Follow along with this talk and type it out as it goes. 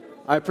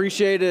I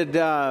appreciated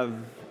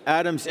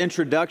Adam's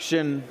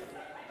introduction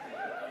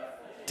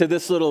to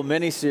this little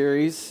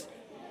mini-series.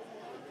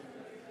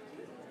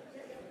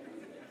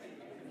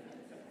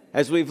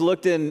 As we've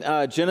looked in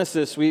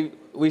Genesis, we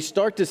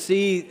start to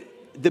see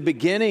the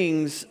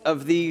beginnings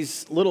of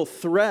these little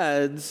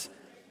threads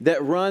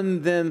that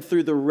run then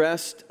through the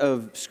rest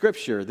of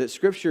Scripture, that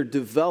Scripture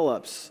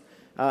develops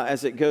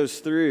as it goes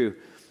through.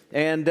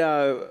 And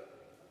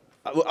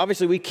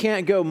obviously, we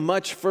can't go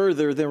much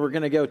further than we're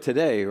going to go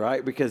today,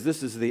 right? Because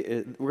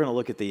we're going to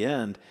look at the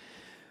end.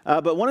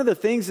 But one of the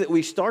things that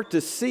we start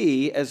to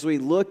see as we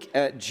look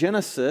at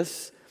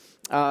Genesis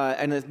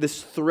and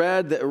this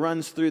thread that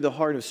runs through the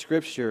heart of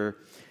Scripture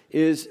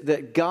is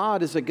that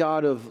God is a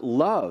God of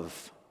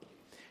love.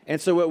 And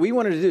so what we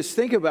wanted to do is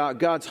think about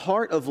God's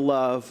heart of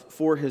love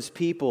for His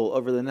people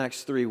over the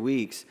next 3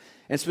 weeks.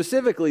 And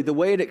specifically, the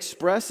way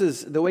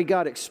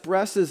God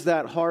expresses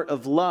that heart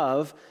of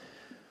love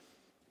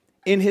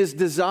in His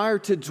desire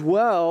to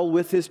dwell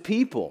with His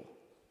people.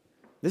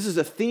 This is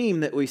a theme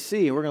that we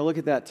see, and we're going to look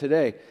at that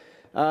today.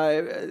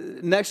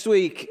 Next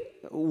week,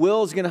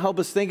 Will's going to help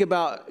us think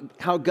about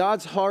how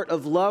God's heart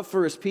of love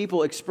for His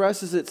people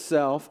expresses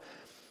itself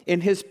in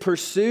His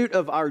pursuit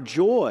of our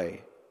joy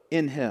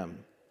in Him.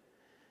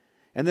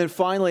 And then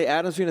finally,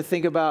 Adam's going to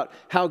think about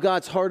how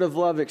God's heart of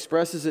love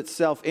expresses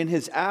itself in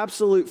His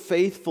absolute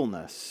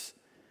faithfulness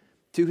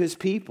to His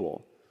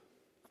people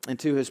and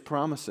to His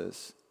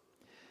promises.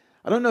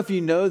 I don't know if you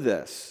know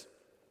this,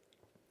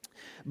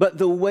 but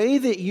the way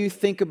that you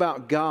think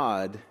about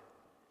God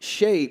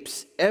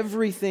shapes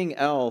everything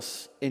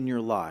else in your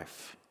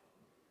life.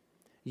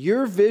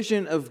 Your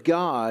vision of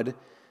God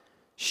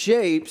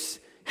shapes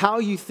how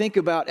you think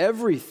about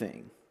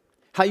everything,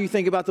 how you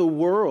think about the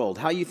world,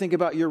 how you think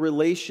about your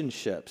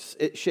relationships.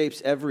 It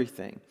shapes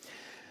everything.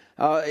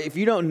 If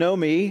you don't know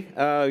me,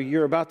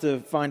 you're about to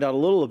find out a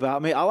little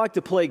about me. I like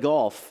to play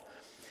golf.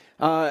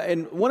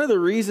 And one of the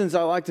reasons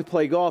I like to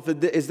play golf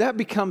is that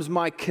becomes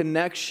my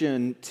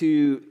connection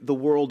to the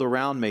world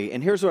around me.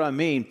 And here's what I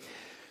mean.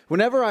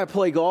 Whenever I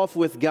play golf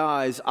with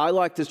guys, I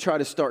like to try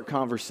to start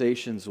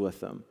conversations with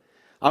them.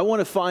 I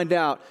want to find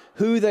out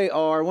who they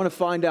are. I want to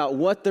find out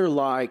what they're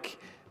like.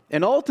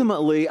 And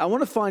ultimately, I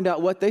want to find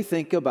out what they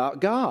think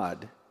about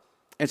God.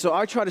 And so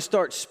I try to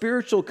start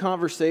spiritual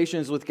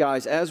conversations with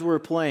guys as we're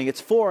playing. It's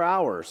 4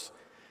 hours.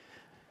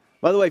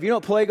 By the way, if you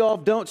don't play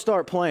golf, don't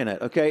start playing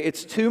it, okay?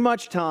 It's too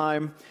much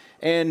time,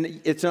 and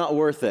it's not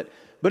worth it.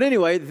 But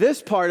anyway,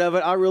 this part of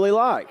it I really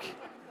like.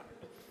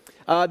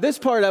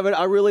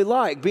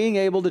 Being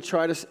able to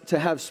try to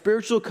have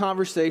spiritual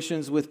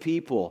conversations with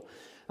people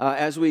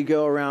as we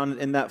go around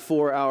in that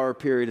 4-hour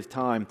period of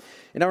time.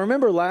 And I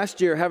remember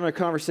last year having a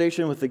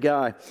conversation with a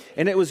guy,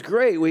 and it was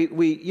great. We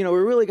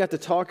really got to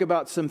talk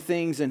about some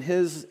things in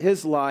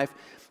his life.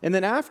 And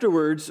then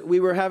afterwards, we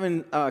were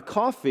having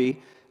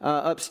coffee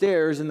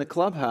upstairs in the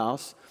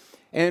clubhouse,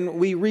 and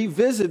we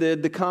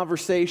revisited the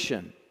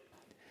conversation.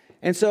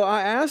 And so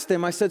I asked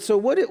him, I said, so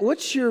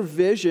what's your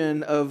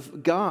vision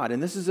of God?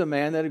 And this is a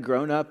man that had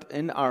grown up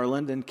in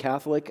Ireland, in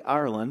Catholic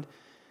Ireland.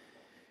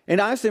 And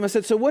I asked him, I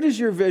said, so what is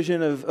your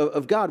vision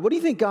of God? What do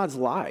you think God's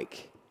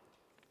like?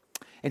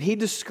 And he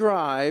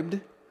described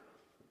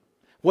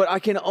what I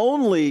can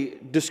only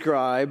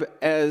describe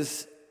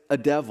as a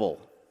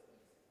devil.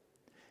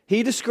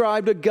 He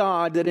described a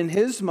God that in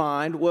his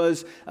mind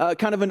was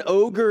kind of an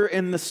ogre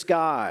in the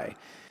sky,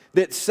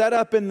 that set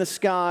up in the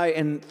sky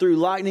and threw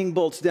lightning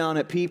bolts down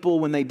at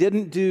people when they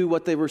didn't do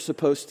what they were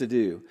supposed to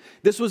do.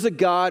 This was a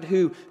God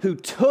who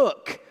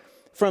took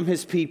from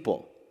his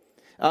people.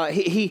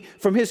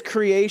 From his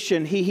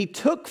creation, he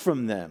took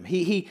from them.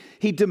 He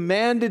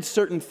demanded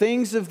certain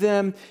things of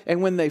them,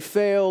 and when they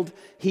failed,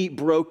 he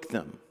broke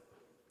them.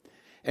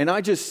 And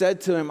I just said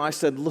to him, I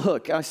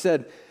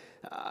said,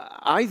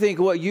 I think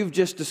what you've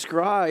just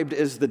described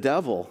is the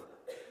devil.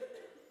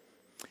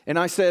 And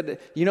I said,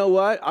 you know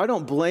what? I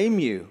don't blame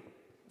you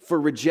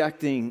for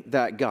rejecting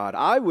that God.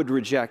 I would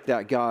reject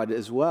that God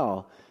as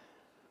well.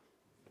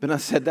 But I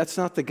said, that's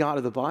not the God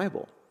of the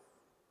Bible.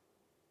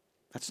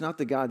 That's not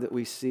the God that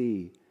we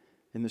see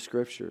in the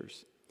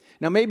Scriptures.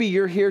 Now, maybe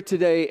you're here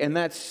today and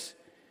that's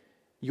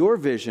your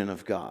vision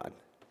of God.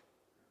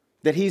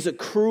 That He's a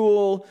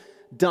cruel,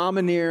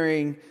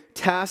 domineering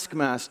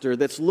taskmaster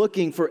that's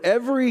looking for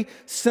every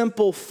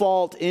simple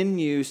fault in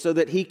you so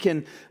that He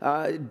can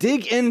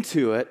dig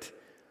into it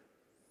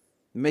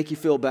and make you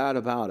feel bad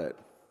about it.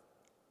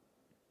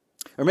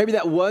 Or maybe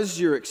that was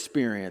your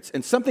experience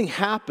and something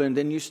happened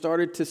and you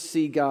started to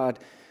see God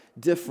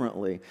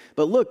differently.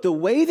 But look, the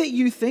way that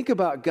you think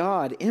about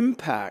God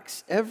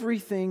impacts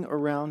everything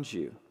around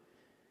you.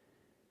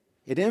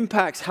 It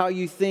impacts how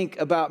you think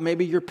about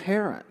maybe your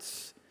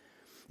parents.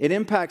 It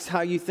impacts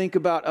how you think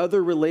about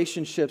other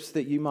relationships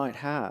that you might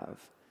have.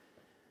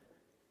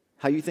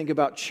 How you think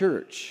about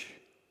church.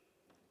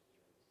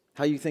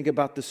 How you think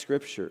about the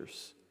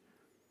Scriptures.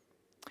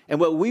 And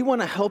what we want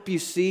to help you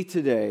see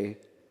today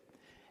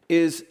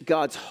is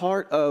God's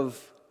heart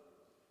of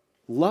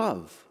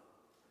love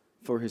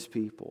for His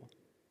people.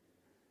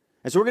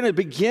 And so we're going to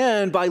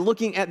begin by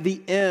looking at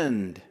the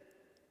end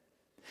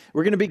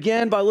We're going to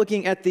begin by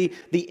looking at the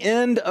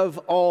end of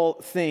all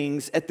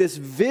things, at this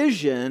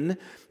vision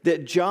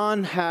that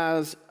John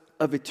has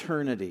of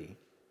eternity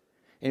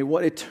and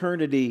what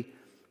eternity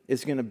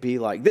is going to be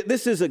like.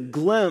 This is a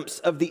glimpse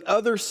of the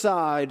other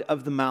side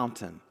of the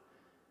mountain,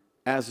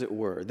 as it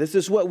were. This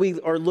is what we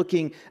are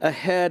looking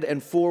ahead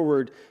and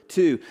forward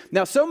to.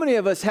 Now, so many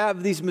of us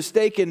have these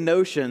mistaken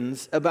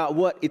notions about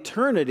what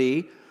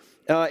eternity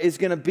is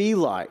going to be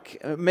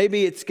like.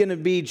 Maybe it's going to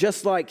be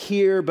just like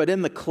here, but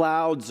in the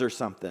clouds or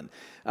something.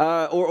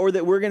 Or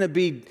that we're going to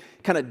be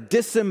kind of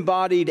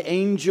disembodied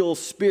angel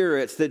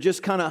spirits that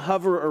just kind of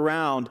hover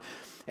around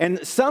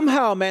and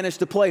somehow manage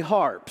to play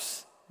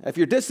harps. If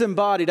you're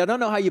disembodied, I don't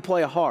know how you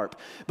play a harp,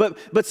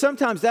 but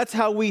sometimes that's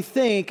how we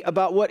think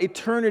about what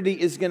eternity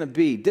is going to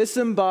be.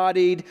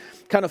 Disembodied,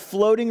 kind of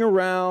floating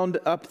around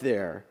up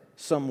there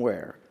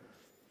somewhere.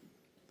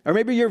 Or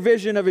maybe your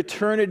vision of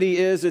eternity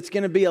is it's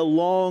going to be a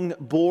long,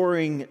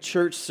 boring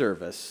church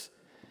service.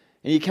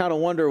 And you kind of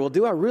wonder, well,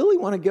 do I really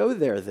want to go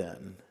there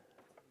then?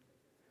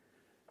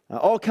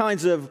 All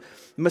kinds of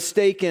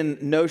mistaken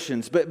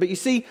notions. But you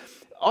see,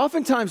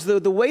 oftentimes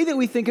the way that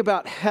we think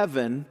about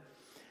heaven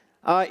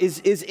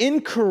is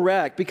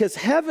incorrect, because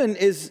heaven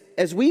is,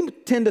 as we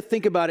tend to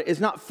think about it, is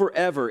not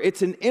forever.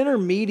 It's an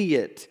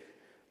intermediate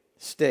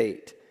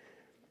state.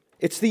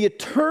 It's the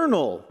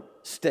eternal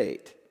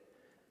state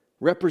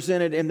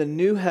represented in the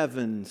new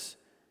heavens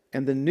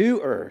and the new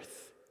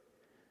earth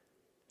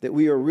that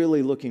we are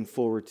really looking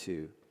forward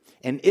to.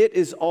 And it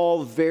is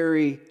all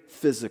very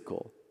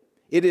physical.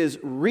 It is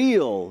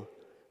real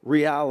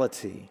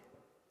reality,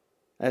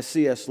 as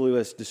C.S.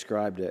 Lewis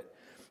described it.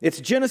 It's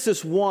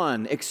Genesis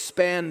 1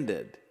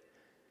 expanded,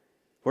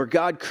 where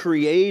God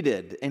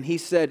created, and he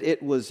said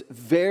it was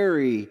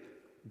very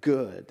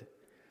good.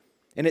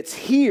 And it's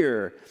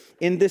here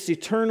in this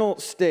eternal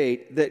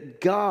state that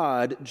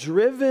God,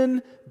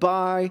 driven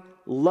by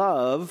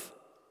love,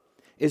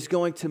 is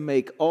going to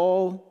make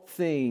all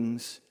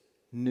things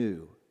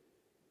new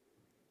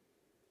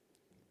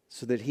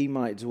so that he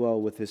might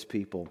dwell with his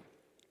people.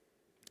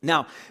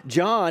 Now,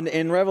 John,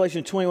 in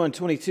Revelation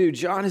 21:22,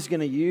 John is going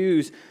to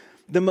use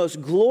the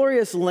most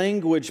glorious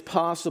language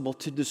possible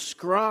to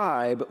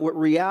describe what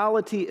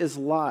reality is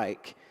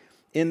like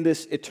in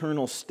this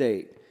eternal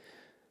state.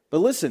 But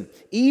listen,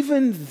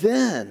 even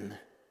then,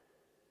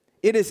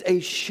 it is a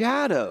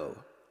shadow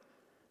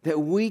that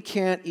we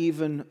can't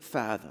even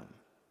fathom.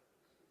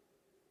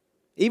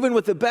 Even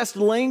with the best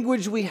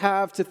language we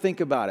have to think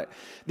about it,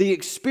 the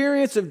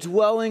experience of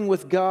dwelling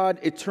with God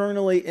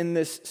eternally in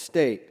this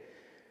state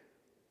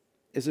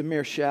is a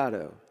mere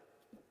shadow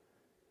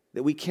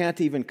that we can't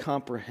even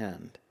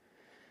comprehend.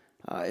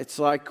 It's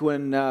like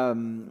when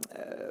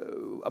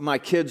my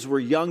kids were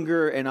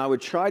younger and I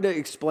would try to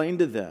explain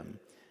to them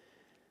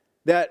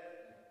that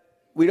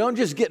we don't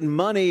just get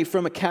money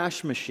from a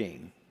cash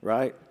machine,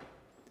 right?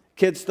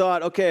 Kids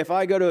thought, okay, if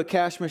I go to a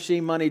cash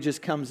machine, money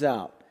just comes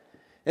out.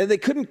 And they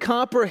couldn't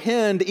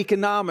comprehend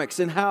economics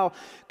and how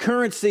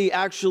currency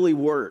actually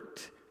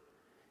worked.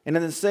 And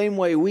in the same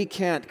way, we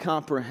can't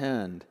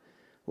comprehend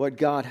what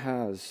God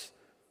has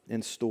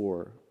in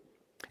store.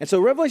 And so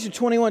Revelation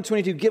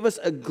 21:22 give us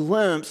a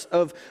glimpse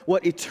of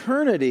what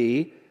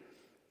eternity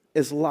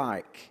is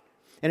like.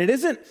 And it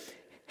isn't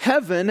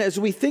heaven as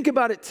we think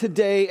about it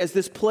today as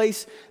this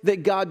place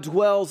that God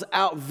dwells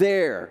out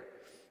there.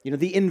 You know,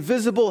 the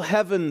invisible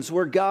heavens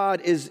where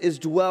God is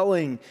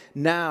dwelling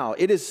now.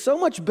 It is so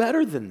much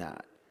better than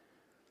that.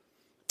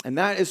 And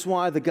that is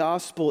why the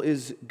gospel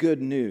is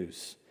good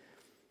news.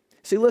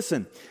 See,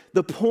 listen,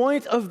 the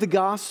point of the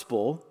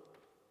gospel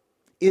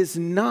is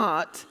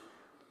not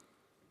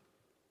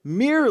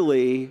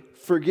merely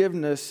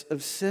forgiveness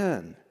of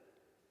sin.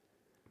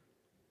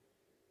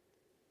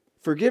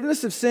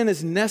 Forgiveness of sin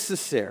is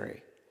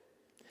necessary,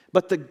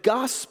 but the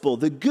gospel,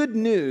 the good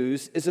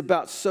news, is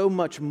about so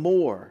much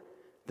more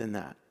than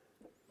that.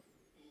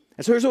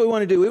 And so here's what we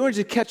want to do. We want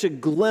to catch a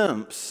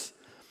glimpse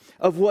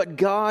of what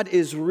God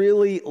is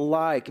really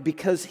like,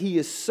 because he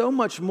is so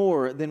much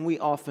more than we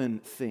often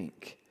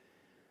think.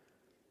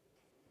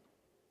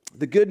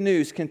 The good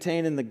news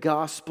contained in the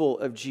gospel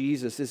of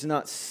Jesus is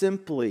not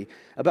simply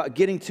about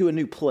getting to a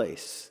new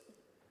place.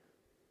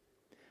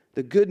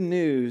 The good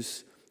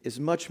news is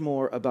much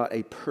more about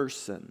a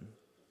person.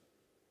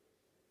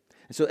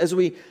 And so as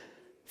we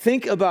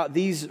think about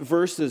these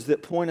verses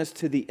that point us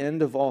to the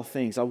end of all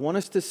things, I want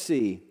us to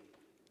see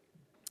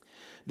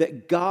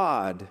that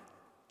God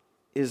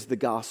is the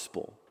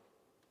gospel.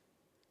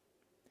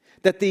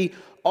 That the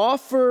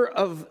offer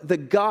of the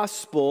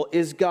gospel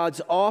is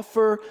God's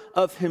offer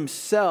of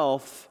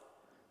himself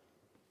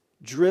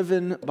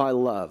driven by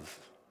love.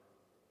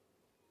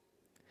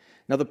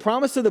 Now, the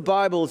promise of the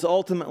Bible is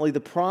ultimately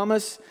the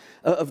promise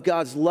of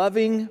God's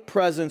loving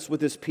presence with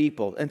his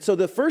people. And so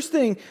the first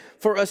thing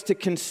for us to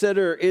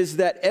consider is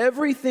that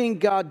everything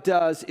God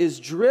does is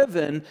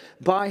driven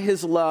by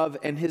his love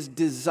and his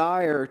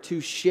desire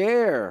to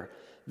share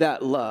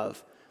that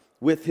love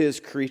with his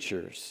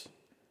creatures.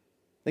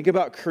 Think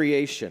about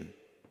creation.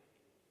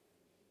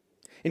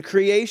 In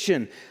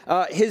creation,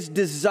 his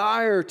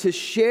desire to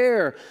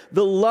share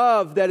the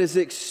love that is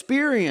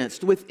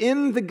experienced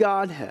within the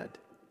Godhead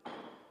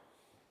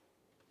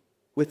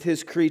with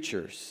his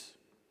creatures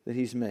that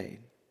he's made.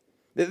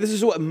 This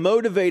is what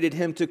motivated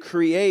him to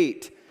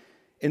create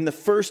in the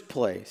first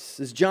place.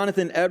 As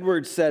Jonathan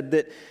Edwards said,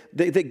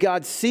 that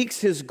God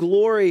seeks his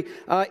glory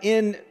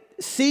in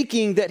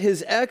seeking that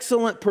his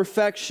excellent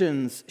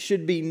perfections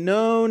should be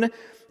known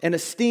and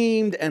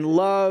esteemed and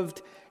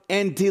loved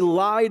and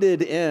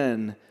delighted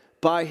in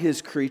by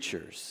his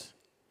creatures.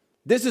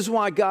 This is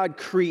why God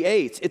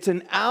creates. It's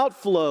an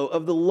outflow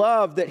of the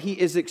love that he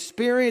is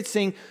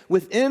experiencing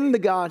within the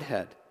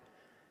Godhead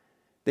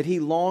that he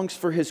longs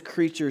for his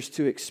creatures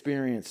to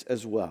experience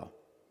as well.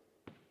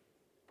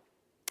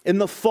 In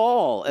the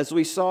fall, as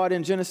we saw it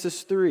in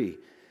Genesis 3,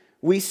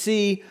 we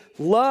see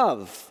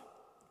love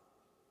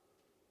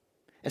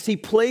as he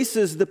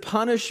places the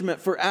punishment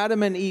for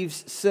Adam and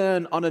Eve's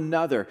sin on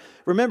another.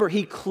 Remember,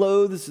 he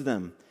clothes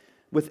them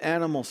with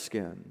animal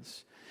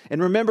skins.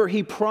 And remember,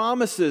 he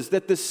promises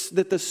that the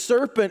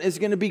serpent is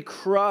going to be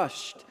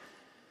crushed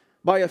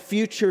by a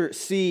future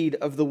seed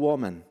of the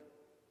woman.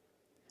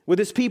 With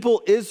his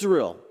people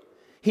Israel,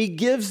 he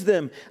gives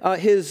them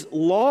his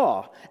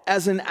law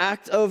as an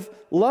act of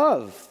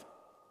love.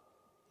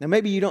 Now,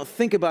 maybe you don't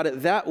think about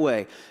it that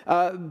way,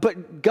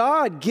 but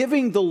God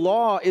giving the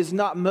law is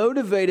not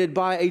motivated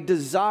by a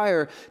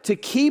desire to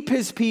keep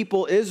his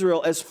people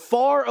Israel as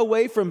far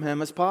away from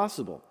him as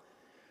possible.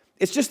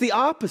 It's just the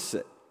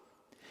opposite.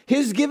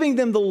 His giving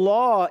them the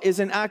law is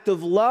an act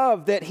of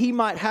love that he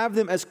might have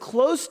them as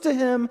close to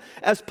him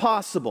as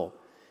possible,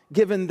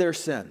 given their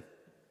sin.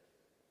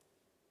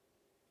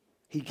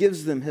 He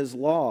gives them his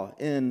law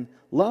in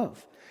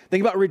love.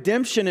 Think about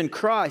redemption in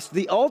Christ,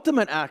 the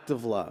ultimate act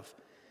of love.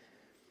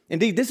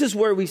 Indeed, this is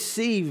where we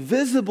see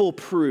visible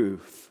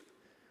proof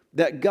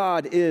that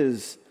God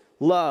is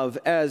love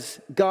as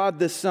God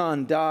the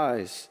Son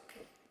dies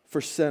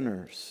for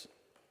sinners.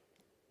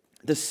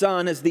 The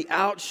Son is the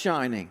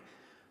outshining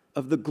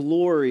of the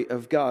glory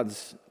of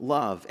God's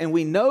love. And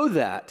we know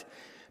that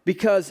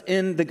because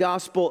in the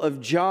Gospel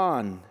of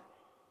John,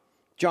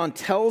 John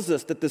tells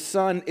us that the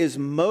Son is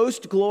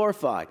most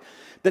glorified,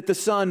 that the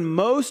Son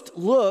most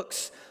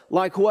looks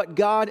like what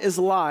God is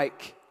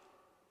like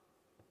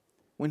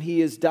when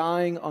he is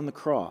dying on the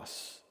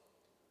cross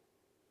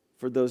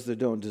for those that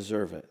don't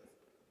deserve it.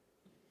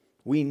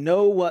 We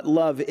know what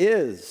love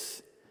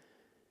is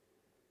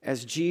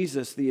as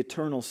Jesus, the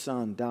eternal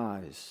Son,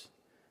 dies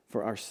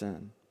for our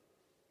sin.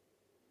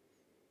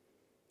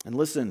 And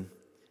listen,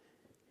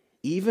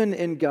 even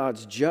in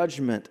God's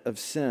judgment of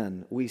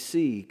sin, we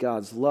see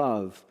God's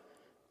love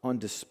on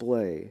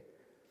display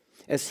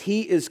as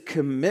he is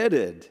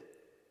committed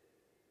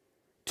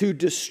to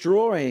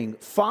destroying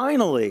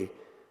finally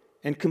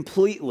and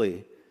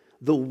completely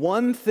the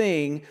one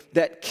thing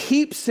that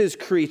keeps his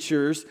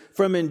creatures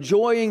from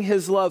enjoying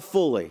his love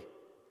fully: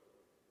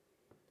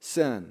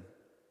 sin.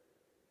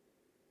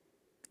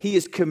 He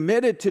is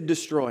committed to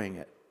destroying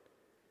it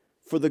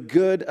for the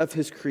good of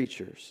his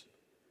creatures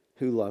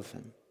who love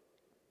him.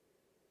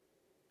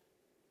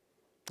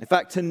 In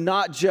fact, to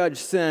not judge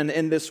sin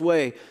in this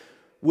way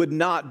would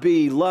not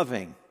be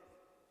loving.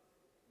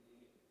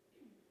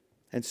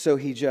 And so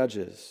he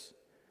judges.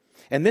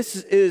 And this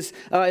is,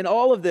 in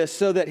all of this,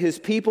 so that his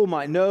people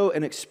might know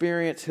and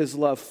experience his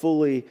love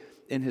fully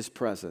in his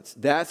presence.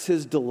 That's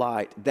his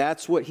delight.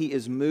 That's what he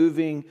is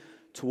moving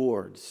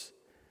towards.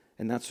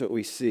 And that's what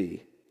we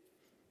see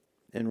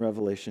in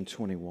Revelation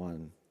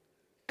 21.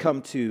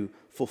 Come to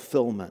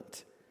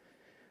fulfillment.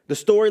 The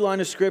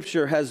storyline of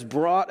Scripture has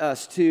brought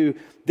us to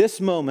this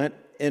moment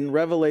in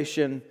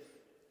Revelation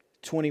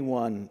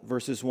 21,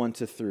 verses 1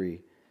 to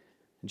 3.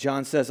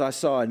 John says, I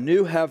saw a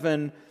new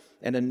heaven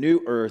and a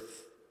new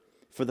earth.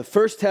 For the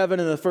first heaven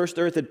and the first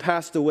earth had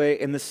passed away,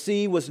 and the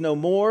sea was no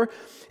more.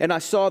 And I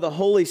saw the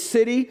holy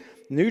city,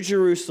 New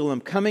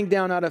Jerusalem, coming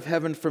down out of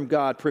heaven from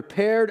God,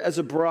 prepared as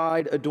a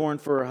bride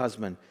adorned for her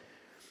husband.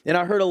 And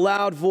I heard a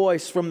loud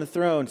voice from the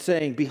throne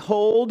saying,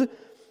 Behold,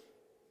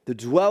 the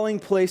dwelling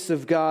place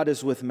of God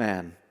is with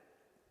man.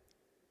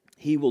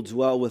 He will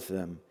dwell with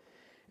them,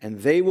 and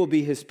they will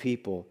be his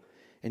people,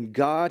 and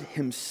God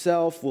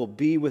himself will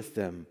be with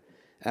them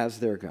as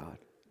their God.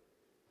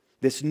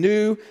 This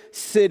new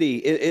city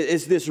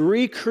is this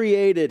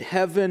recreated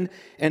heaven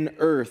and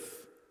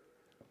earth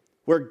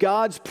where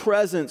God's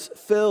presence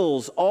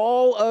fills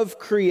all of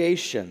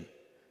creation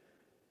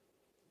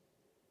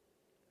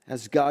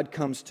as God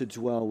comes to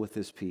dwell with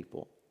his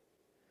people.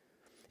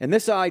 And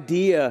this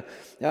idea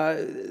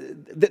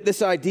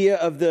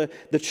of the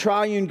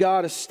triune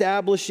God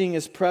establishing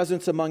his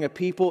presence among a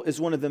people is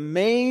one of the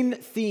main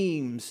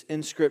themes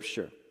in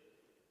Scripture.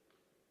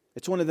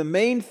 It's one of the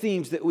main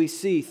themes that we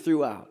see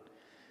throughout.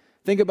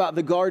 Think about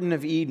the Garden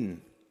of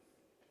Eden,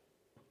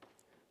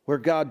 where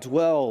God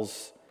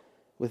dwells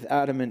with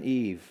Adam and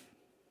Eve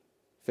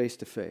face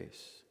to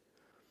face.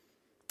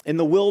 In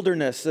the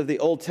wilderness of the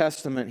Old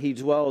Testament, he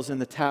dwells in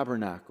the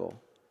tabernacle.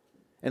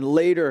 And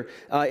later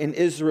in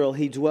Israel,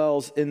 he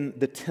dwells in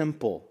the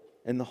temple,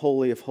 in the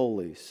Holy of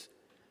Holies.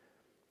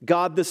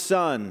 God the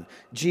Son,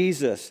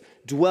 Jesus,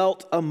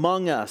 dwelt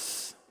among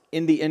us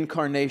in the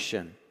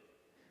incarnation.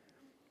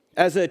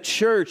 As a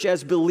church,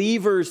 as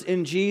believers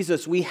in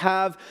Jesus, we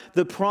have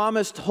the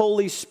promised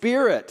Holy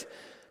Spirit,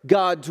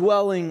 God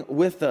dwelling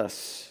with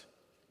us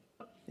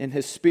in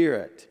His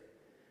Spirit.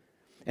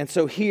 And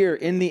so here,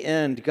 in the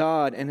end,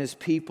 God and His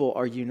people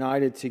are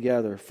united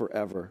together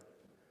forever.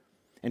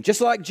 And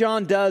just like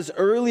John does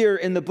earlier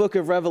in the book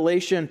of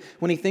Revelation,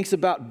 when he thinks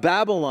about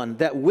Babylon,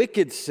 that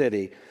wicked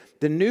city,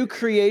 the new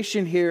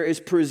creation here is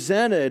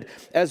presented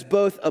as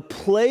both a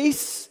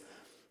place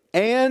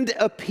and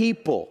a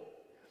people.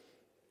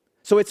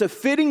 So it's a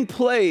fitting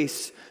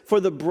place for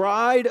the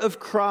bride of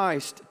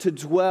Christ to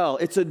dwell.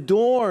 It's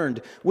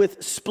adorned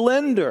with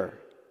splendor.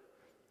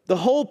 The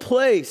whole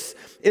place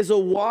is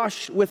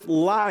awash with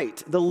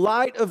light, the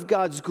light of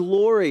God's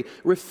glory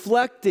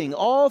reflecting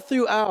all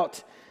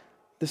throughout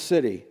the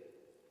city.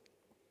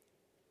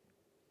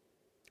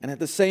 And at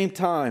the same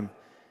time,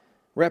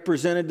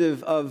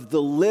 representative of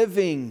the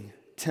living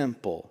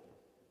temple,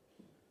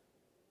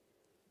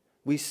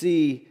 we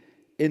see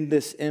in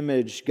this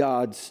image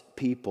God's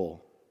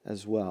people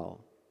as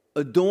well,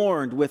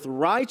 adorned with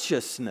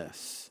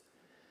righteousness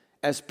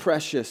as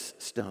precious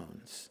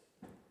stones.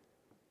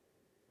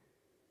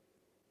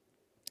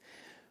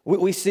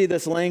 We see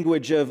this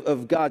language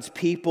of God's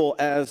people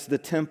as the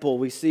temple.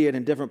 We see it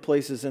in different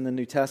places in the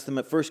New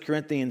Testament. 1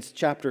 Corinthians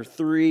chapter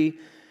 3,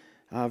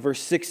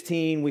 verse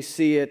 16, we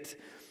see it.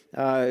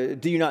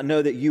 Do you not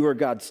know that you are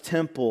God's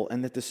temple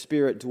and that the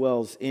Spirit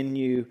dwells in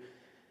you?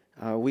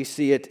 We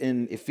see it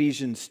in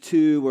Ephesians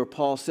 2, where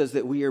Paul says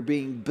that we are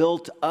being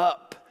built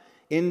up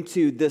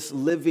into this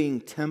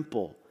living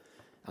temple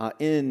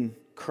in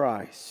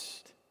Christ.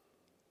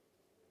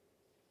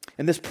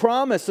 And this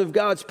promise of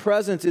God's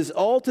presence is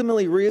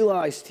ultimately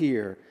realized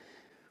here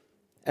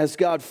as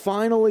God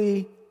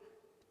finally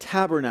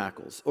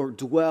tabernacles or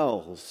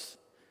dwells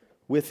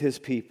with His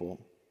people.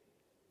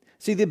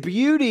 See, the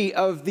beauty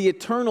of the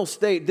eternal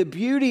state, the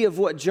beauty of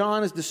what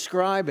John is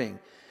describing,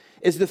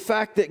 is the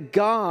fact that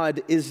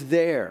God is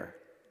there.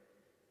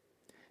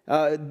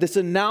 This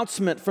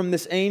announcement from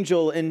this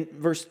angel in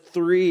verse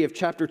 3 of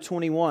chapter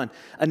 21,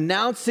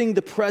 announcing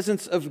the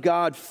presence of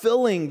God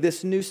filling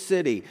this new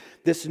city,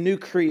 this new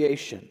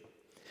creation.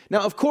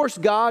 Now, of course,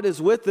 God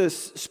is with us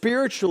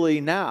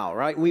spiritually now,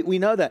 right? We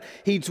know that.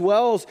 He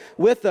dwells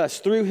with us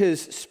through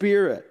His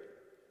Spirit.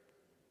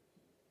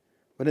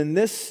 But in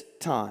this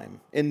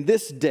time, in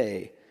this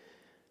day,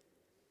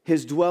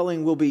 His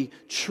dwelling will be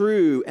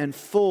true and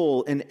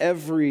full in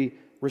every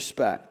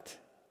respect.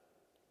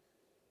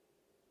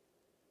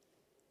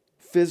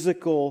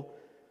 Physical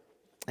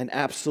and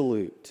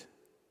absolute.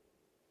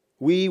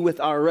 We with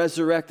our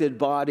resurrected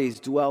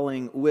bodies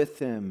dwelling with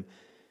Him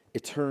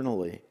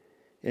eternally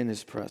in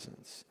His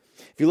presence.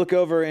 If you look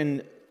over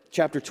in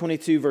chapter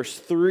 22, verse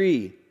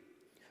 3,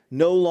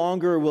 no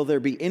longer will there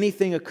be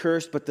anything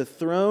accursed, but the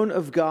throne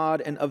of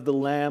God and of the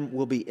Lamb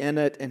will be in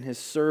it, and His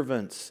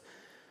servants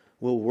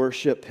will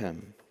worship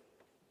Him.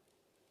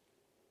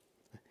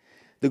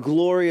 The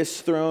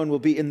glorious throne will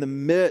be in the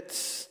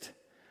midst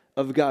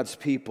of God's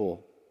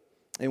people,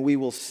 and we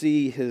will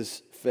see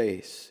His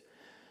face.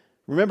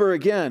 Remember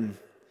again,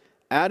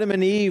 Adam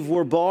and Eve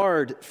were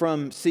barred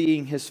from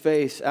seeing His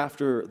face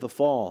after the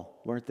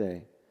fall, weren't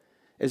they?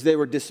 As they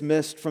were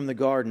dismissed from the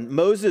garden.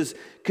 Moses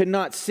could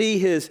not see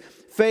His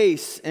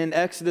face in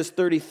Exodus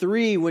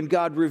 33 when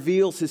God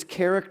reveals His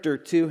character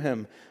to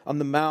him on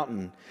the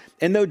mountain.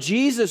 And though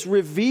Jesus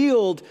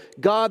revealed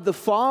God the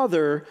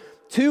Father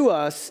to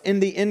us in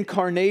the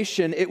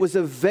incarnation, it was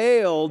a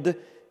veiled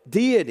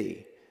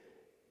deity.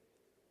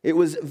 It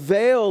was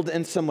veiled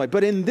in some way.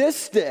 But in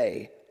this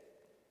day,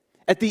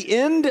 at the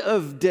end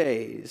of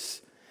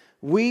days,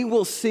 we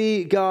will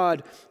see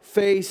God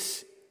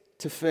face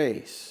to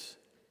face.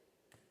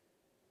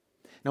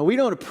 Now, we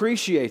don't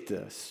appreciate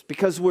this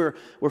because we're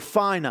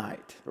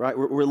finite, right?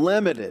 We're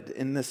limited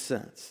in this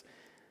sense.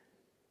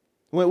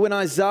 When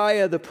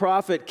Isaiah the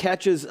prophet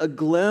catches a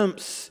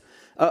glimpse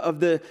of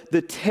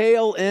the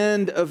tail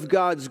end of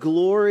God's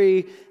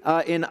glory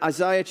in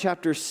Isaiah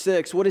chapter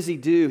 6, what does he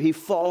do? He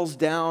falls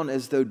down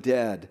as though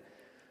dead.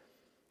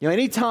 You know,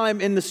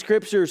 anytime in the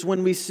scriptures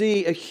when we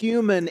see a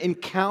human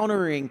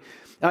encountering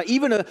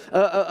even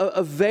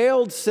a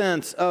veiled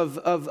sense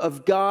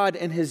of God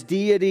and His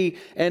deity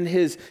and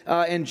His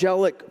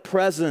angelic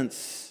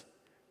presence,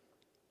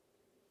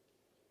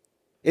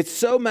 it's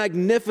so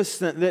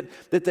magnificent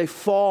that they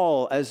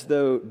fall as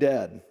though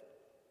dead.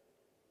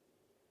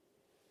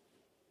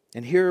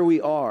 And here we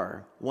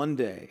are, one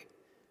day,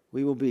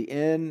 we will be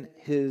in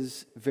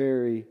His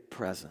very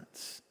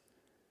presence.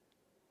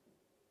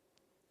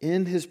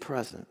 In His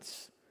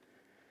presence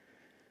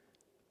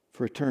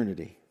for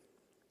eternity.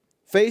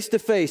 Face to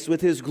face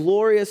with His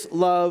glorious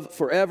love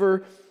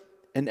forever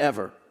and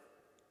ever.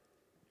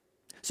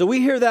 So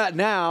we hear that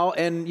now,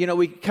 and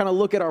we kind of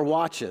look at our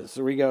watches.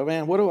 So we go,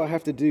 man, what do I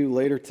have to do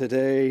later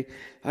today?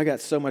 I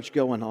got so much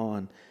going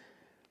on.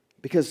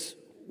 Because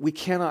we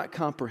cannot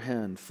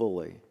comprehend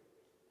fully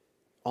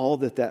all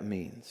that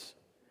means.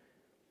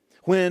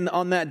 when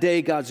on that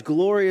day God's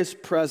glorious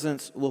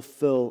presence will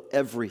fill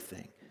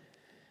everything.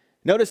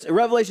 Notice in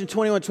Revelation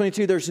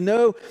 21:22, there's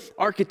no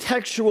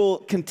architectural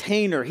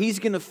container. He's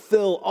going to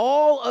fill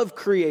all of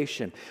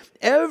creation.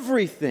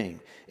 Everything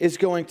is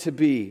going to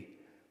be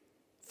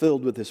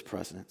filled with his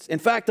presence. In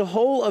fact, the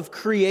whole of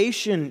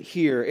creation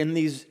here in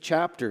these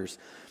chapters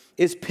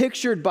is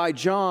pictured by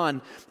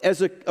John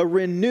as a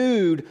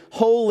renewed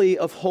holy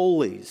of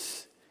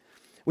holies.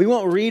 We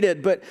won't read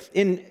it, but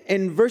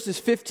in verses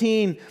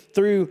 15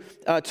 through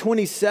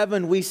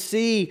 27, we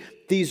see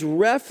these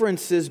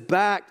references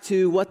back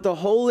to what the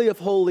Holy of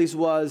Holies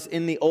was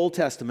in the Old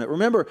Testament.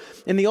 Remember,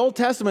 in the Old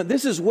Testament,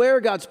 this is where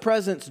God's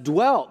presence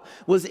dwelt,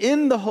 was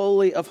in the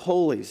Holy of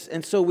Holies.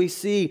 And so we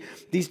see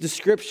these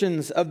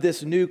descriptions of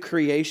this new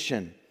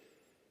creation.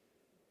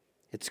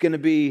 It's going to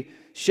be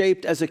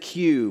shaped as a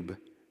cube,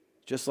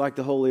 just like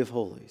the Holy of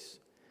Holies.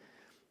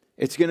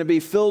 It's going to be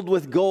filled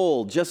with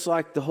gold, just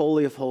like the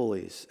Holy of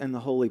Holies, and the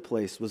holy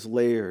place was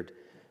layered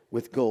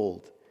with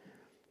gold.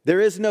 There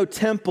is no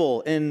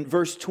temple in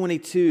verse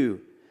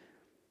 22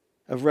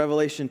 of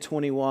Revelation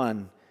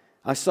 21.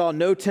 I saw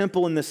no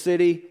temple in the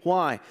city.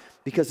 Why?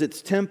 Because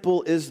its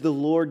temple is the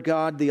Lord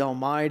God, the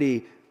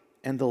Almighty,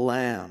 and the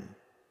Lamb.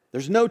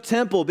 There's no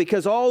temple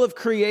because all of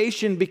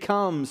creation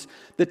becomes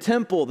the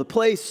temple, the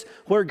place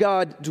where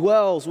God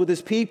dwells with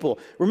his people.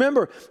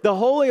 Remember, the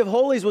Holy of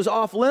Holies was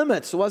off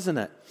limits, wasn't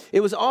it? It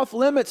was off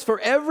limits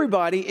for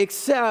everybody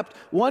except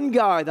one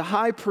guy, the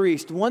high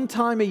priest, one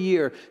time a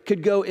year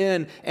could go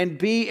in and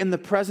be in the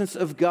presence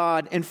of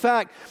God. In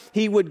fact,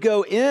 he would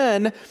go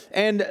in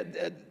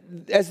and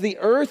as the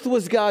earth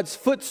was God's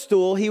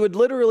footstool, he would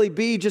literally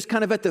be just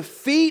kind of at the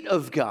feet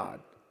of God.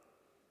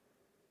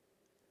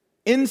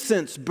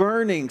 Incense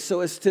burning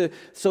so as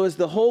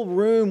the whole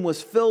room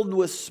was filled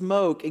with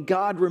smoke, and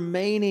God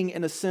remaining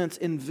in a sense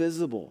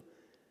invisible.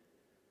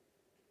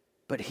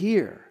 But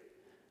here,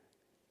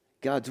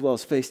 God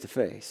dwells face to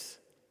face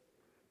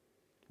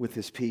with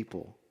his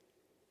people.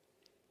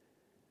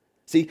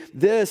 See,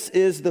 this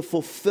is the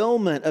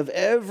fulfillment of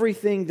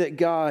everything that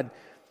God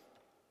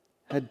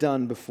had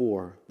done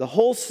before. The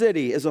whole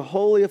city is a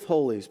holy of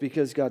holies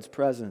because God's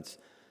presence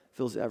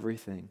fills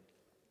everything.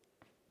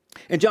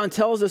 And John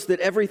tells us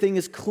that everything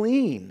is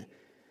clean.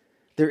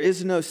 There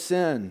is no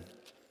sin.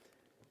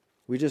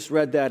 We just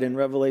read that in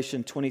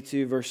Revelation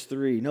 22, verse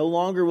 3. No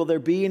longer will there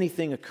be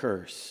anything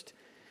accursed.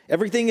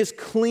 Everything is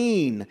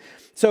clean.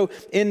 So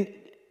in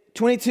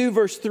 22,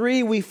 verse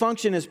 3, we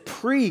function as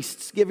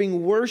priests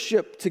giving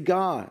worship to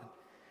God.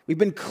 We've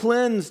been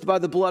cleansed by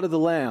the blood of the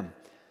Lamb.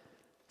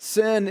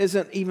 Sin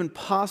isn't even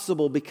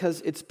possible because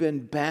it's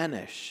been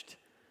banished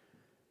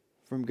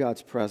from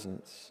God's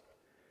presence.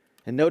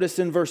 And notice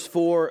in verse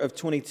 4 of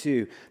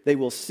 22, they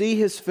will see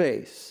his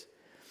face,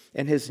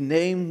 and his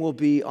name will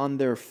be on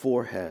their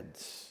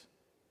foreheads.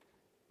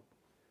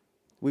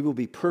 We will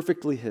be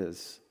perfectly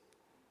his.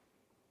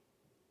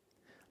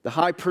 The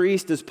high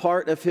priest, as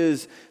part of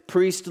his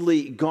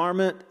priestly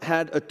garment,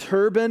 had a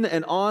turban,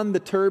 and on the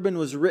turban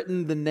was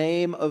written the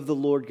name of the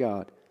Lord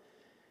God.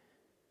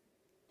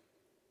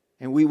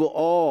 And we will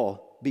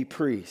all be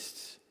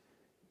priests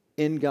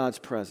in God's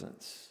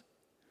presence.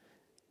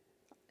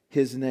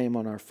 His name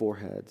on our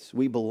foreheads.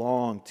 We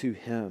belong to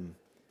him.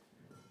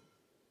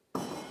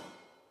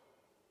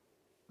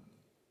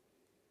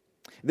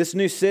 This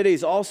new city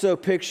is also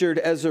pictured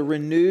as a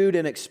renewed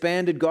and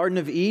expanded Garden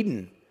of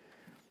Eden.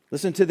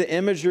 Listen to the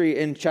imagery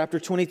in chapter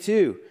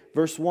 22,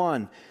 verse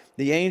 1.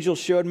 The angel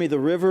showed me the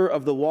river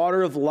of the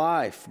water of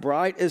life,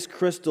 bright as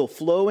crystal,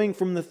 flowing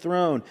from the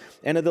throne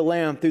and of the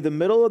Lamb through the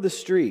middle of the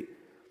street.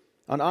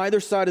 On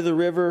either side of the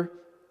river,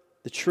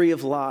 the tree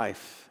of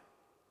life,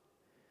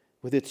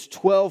 with its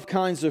 12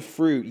 kinds of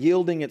fruit,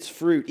 yielding its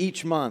fruit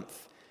each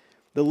month.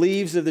 The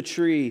leaves of the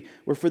tree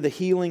were for the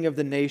healing of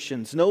the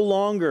nations. No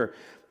longer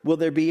will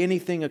there be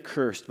anything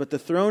accursed, but the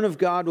throne of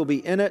God will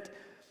be in it,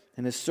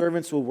 and his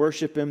servants will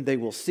worship him. They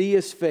will see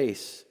his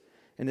face,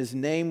 and his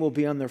name will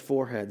be on their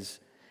foreheads.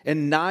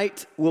 And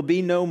night will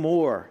be no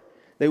more.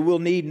 They will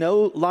need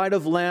no light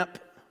of lamp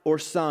or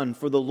sun,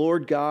 for the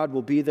Lord God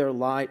will be their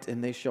light,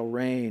 and they shall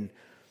reign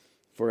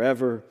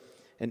forever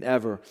and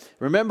ever.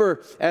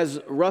 Remember, as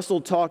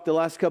Russell talked the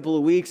last couple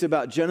of weeks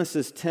about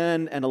Genesis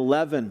 10 and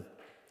 11,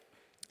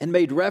 and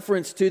made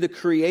reference to the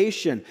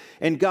creation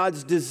and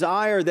God's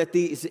desire that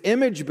these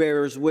image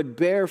bearers would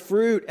bear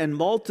fruit and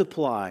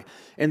multiply,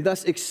 and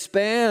thus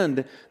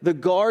expand the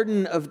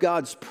garden of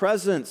God's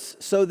presence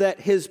so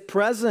that his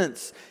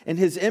presence and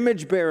his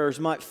image bearers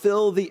might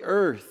fill the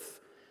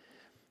earth.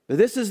 But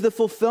this is the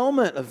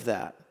fulfillment of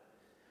that.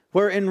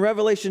 Where in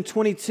Revelation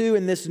 22,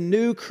 in this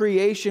new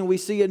creation, we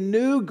see a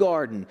new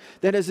garden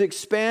that has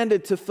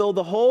expanded to fill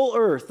the whole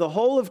earth, the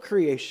whole of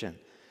creation,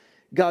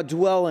 God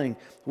dwelling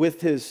with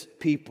his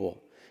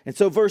people. And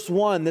so verse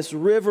 1, this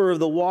river of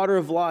the water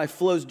of life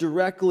flows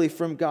directly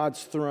from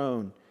God's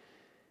throne.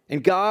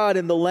 And God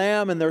and the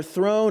Lamb and their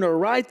throne are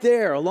right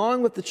there,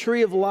 along with the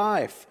tree of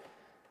life.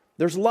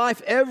 There's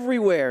life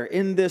everywhere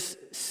in this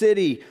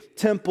city,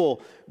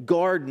 temple,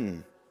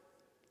 garden.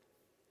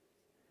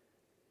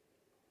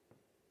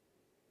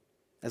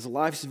 as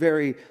life's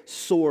very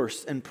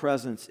source and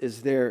presence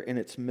is there in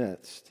its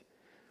midst.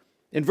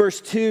 In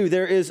verse 2,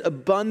 there is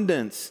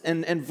abundance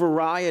and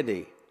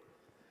variety.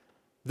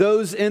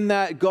 Those in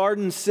that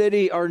garden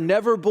city are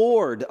never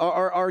bored,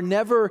 are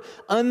never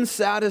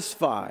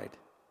unsatisfied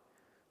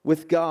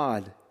with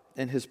God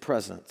and His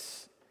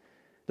presence.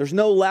 There's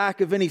no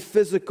lack of any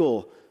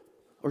physical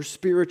or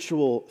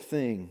spiritual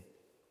thing.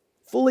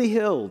 Fully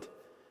healed,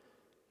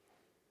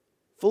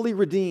 fully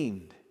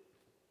redeemed.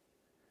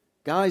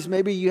 Guys,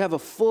 maybe you have a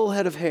full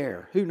head of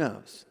hair. Who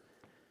knows?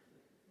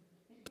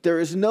 But there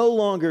is no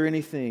longer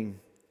anything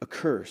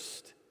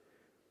accursed.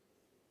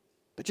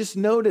 But just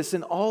notice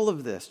in all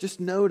of this, just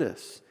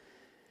notice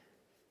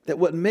that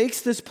what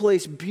makes this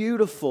place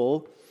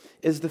beautiful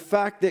is the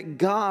fact that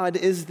God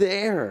is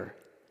there.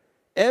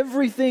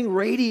 Everything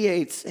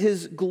radiates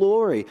His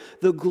glory.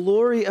 The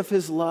glory of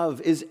His love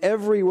is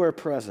everywhere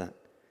present.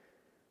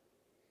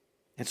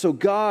 And so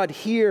God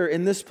here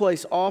in this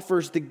place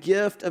offers the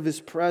gift of His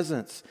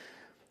presence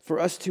for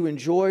us to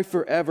enjoy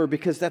forever,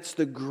 because that's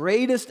the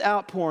greatest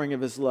outpouring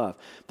of His love.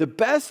 The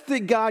best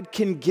that God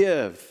can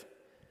give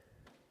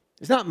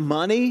is not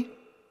money,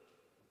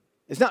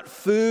 it's not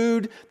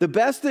food. The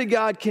best that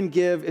God can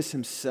give is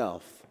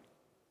Himself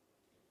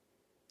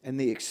and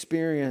the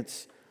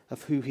experience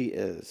of who He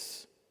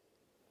is.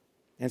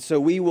 And so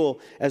we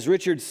will, as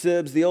Richard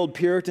Sibbes, the old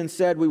Puritan,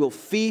 said, we will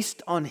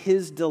feast on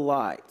His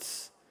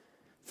delights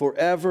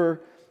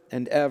forever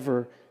and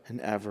ever and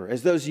ever.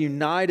 As those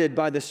united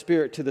by the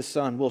Spirit to the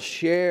Son will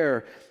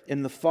share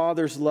in the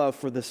Father's love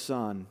for the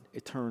Son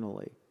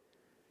eternally.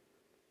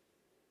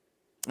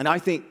 And I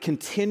think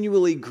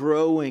continually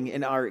growing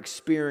in our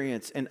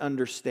experience and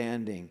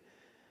understanding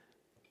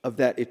of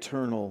that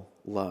eternal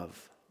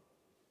love.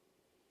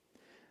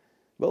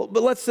 But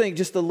let's think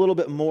just a little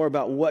bit more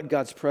about what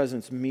God's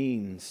presence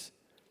means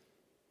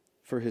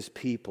for His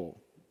people.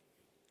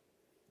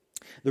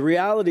 The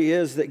reality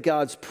is that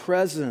God's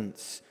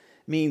presence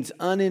means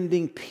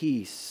unending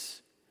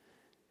peace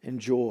and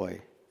joy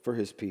for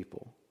His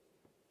people.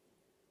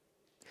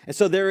 And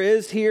so there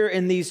is here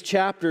in these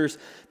chapters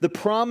the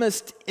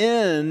promised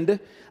end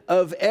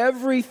of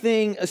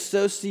everything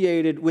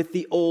associated with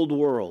the old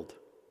world.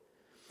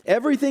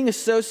 Everything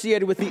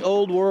associated with the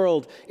old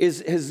world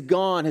has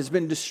gone, has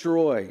been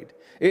destroyed.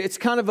 It's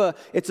kind of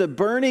a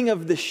burning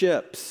of the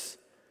ships,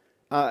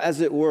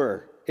 as it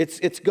were.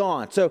 It's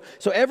gone. So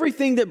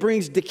everything that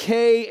brings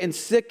decay and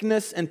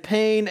sickness and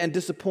pain and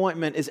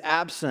disappointment is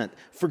absent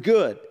for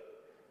good.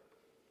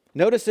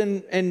 Notice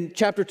in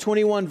chapter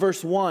 21,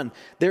 verse 1,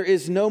 there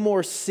is no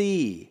more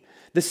sea.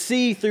 The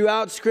sea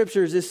throughout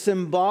Scriptures is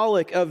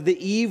symbolic of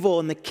the evil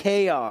and the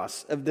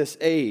chaos of this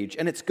age,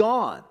 and it's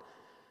gone.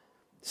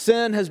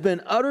 Sin has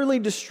been utterly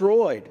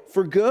destroyed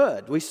for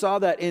good. We saw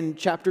that in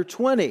chapter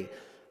 20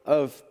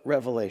 of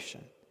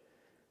Revelation.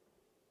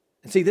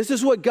 And see, this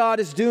is what God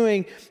is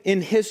doing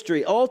in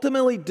history,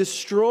 ultimately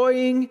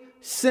destroying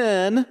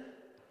sin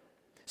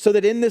so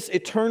that in this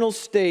eternal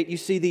state you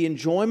see the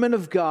enjoyment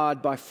of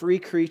God by free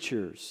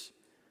creatures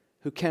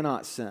who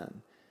cannot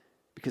sin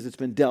because it's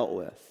been dealt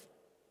with.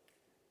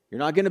 You're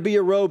not going to be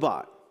a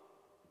robot,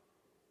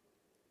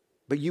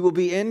 but you will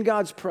be in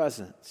God's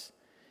presence,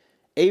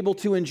 able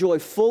to enjoy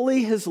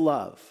fully His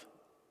love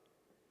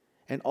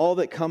and all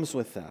that comes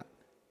with that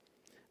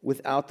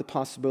without the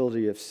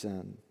possibility of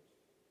sin.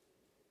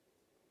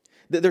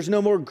 There's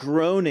no more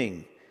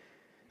groaning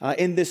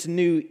in this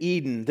new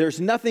Eden.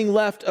 There's nothing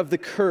left of the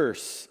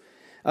curse.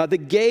 The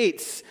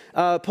gates,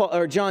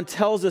 John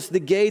tells us, the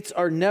gates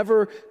are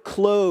never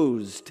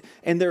closed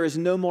and there is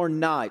no more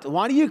night.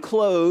 Why do you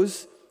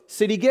close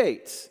city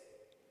gates?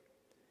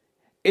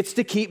 It's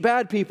to keep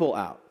bad people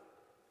out.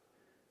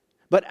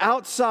 But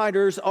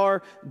outsiders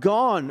are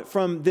gone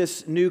from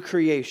this new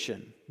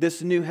creation,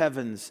 this new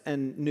heavens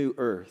and new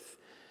earth.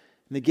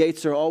 And the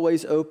gates are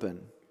always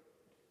open.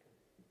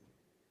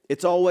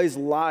 It's always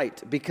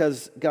light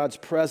because God's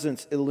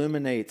presence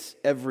illuminates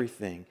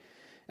everything.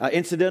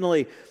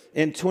 Incidentally,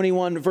 in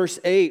 21 verse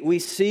 8, we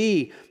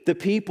see the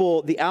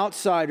people, the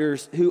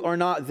outsiders who are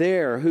not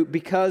there, who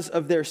because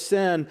of their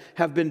sin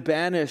have been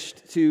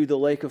banished to the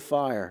lake of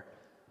fire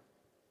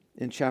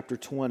in chapter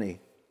 20.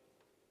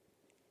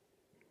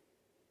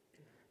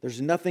 There's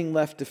nothing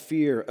left to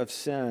fear of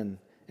sin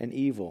and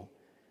evil.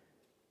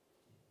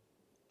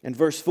 In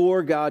verse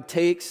 4, God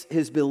takes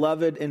His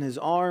beloved in His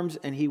arms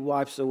and He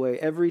wipes away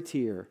every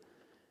tear.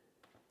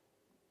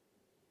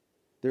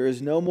 There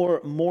is no more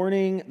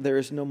mourning, there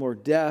is no more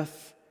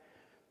death,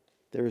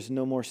 there is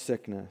no more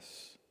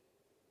sickness.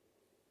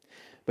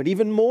 But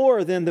even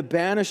more than the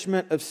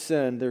banishment of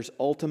sin, there's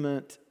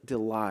ultimate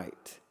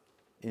delight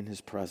in His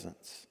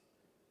presence.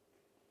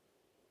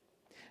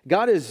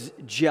 God is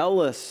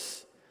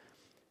jealous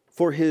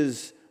for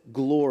His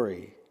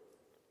glory,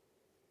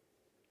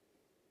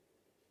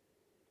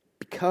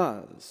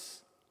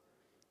 because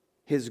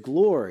His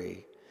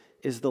glory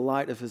is the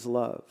light of His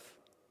love.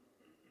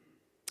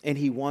 And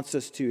He wants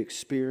us to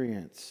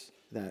experience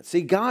that.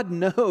 See, God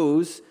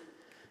knows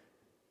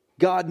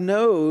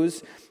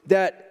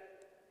that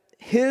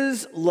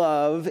His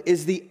love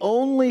is the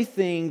only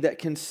thing that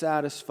can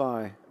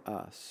satisfy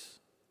us.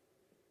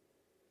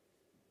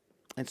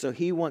 And so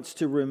he wants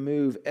to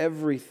remove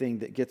everything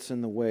that gets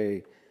in the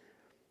way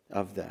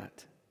of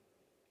that.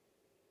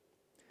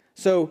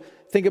 So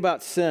think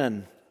about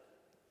sin.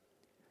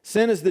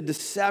 Sin is the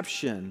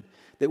deception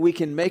that we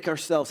can make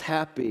ourselves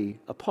happy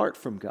apart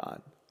from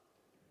God.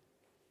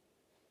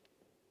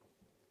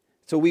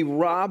 So we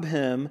rob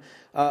him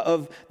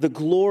of the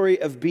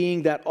glory of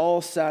being that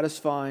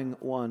all-satisfying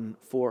one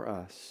for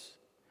us.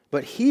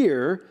 But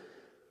here,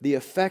 the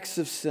effects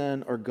of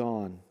sin are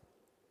gone.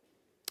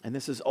 And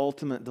this is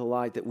ultimate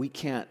delight that we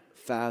can't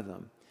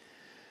fathom.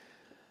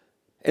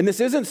 And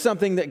this isn't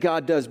something that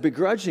God does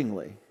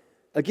begrudgingly.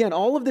 Again,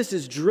 all of this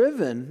is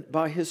driven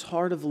by his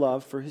heart of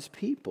love for his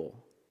people.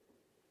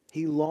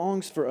 He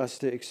longs for us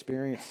to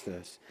experience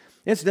this.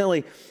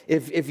 Incidentally,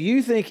 if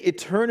you think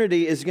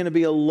eternity is going to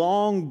be a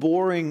long,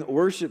 boring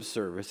worship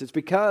service, it's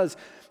because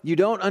you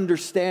don't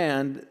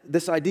understand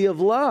this idea of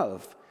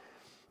love.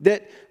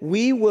 That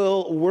we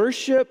will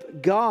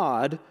worship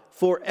God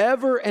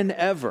forever and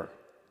ever.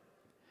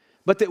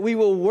 But that we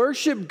will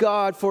worship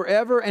God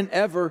forever and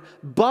ever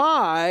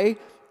by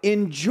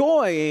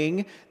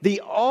enjoying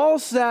the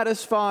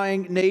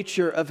all-satisfying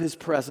nature of his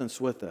presence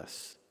with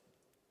us.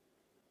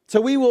 So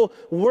we will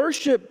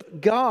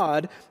worship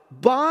God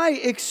by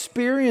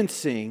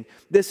experiencing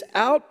this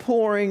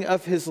outpouring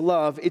of his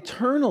love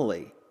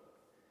eternally.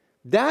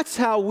 That's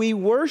how we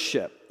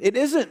worship. It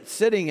isn't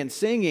sitting and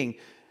singing.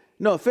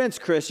 No offense,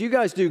 Chris, you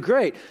guys do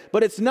great.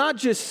 But it's not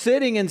just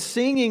sitting and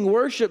singing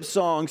worship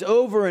songs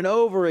over and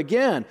over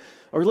again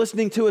or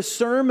listening to a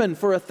sermon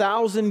for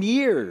 1,000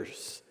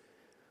 years.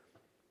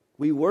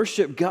 We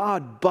worship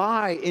God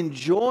by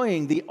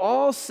enjoying the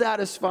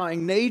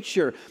all-satisfying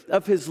nature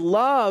of his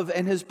love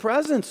and his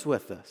presence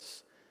with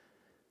us.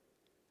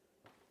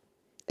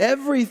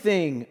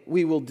 Everything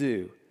we will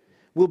do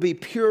will be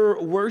pure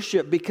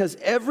worship because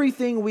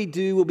everything we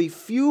do will be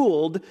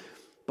fueled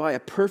by a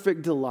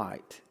perfect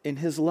delight in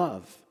his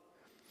love.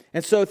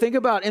 And so think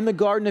about in the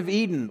Garden of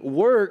Eden,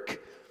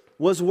 work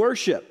was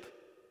worship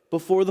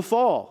before the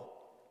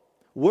fall.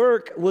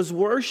 Work was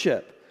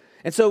worship.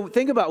 And so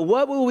think about,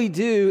 what will we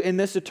do in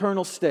this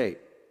eternal state?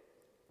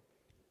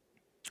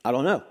 I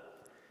don't know.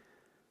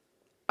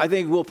 I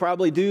think we'll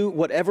probably do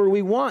whatever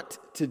we want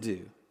to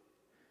do.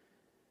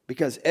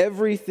 Because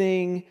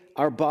everything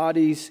our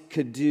bodies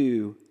could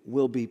do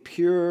will be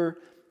pure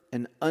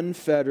and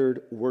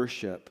unfettered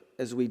worship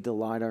as we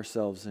delight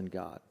ourselves in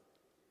God.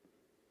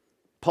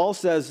 Paul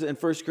says in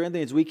 1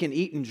 Corinthians, we can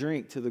eat and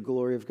drink to the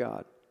glory of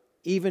God.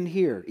 Even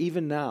here,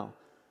 even now.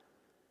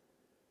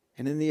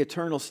 And in the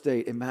eternal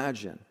state,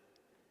 imagine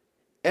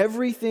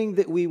everything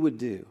that we would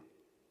do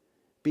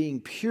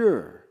being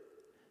pure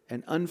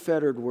and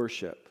unfettered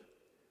worship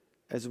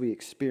as we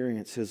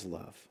experience his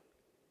love.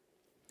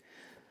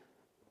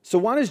 So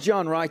why does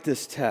John write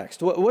this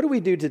text? What do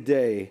we do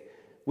today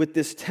with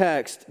this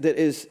text that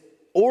is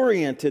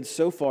oriented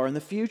so far in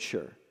the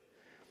future?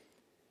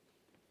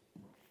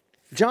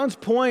 John's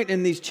point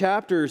in these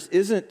chapters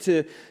isn't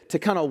to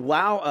kind of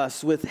wow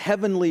us with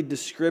heavenly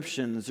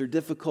descriptions or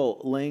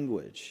difficult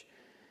language.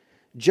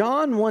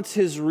 John wants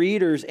his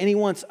readers, and he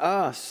wants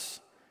us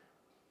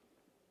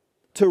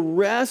to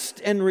rest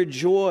and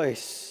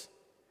rejoice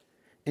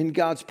in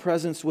God's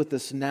presence with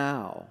us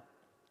now.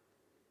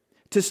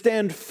 To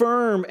stand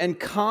firm and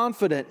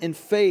confident in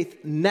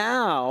faith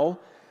now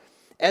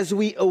as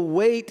we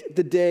await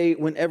the day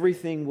when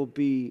everything will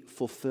be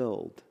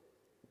fulfilled.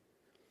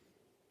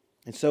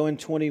 And so in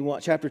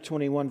chapter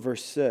 21,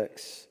 verse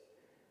 6,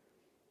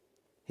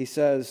 he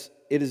says,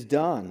 "It is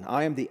done.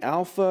 I am the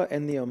Alpha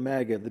and the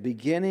Omega, the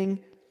beginning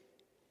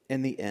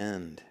and the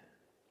end."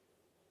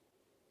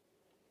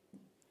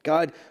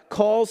 God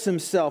calls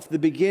himself the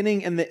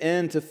beginning and the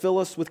end to fill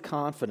us with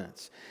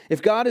confidence.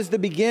 If God is the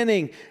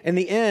beginning and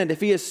the end,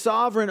 if he is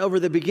sovereign over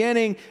the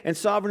beginning and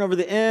sovereign over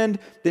the end,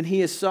 then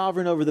he is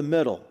sovereign over the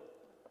middle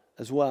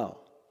as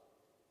well.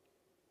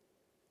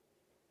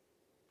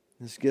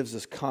 This gives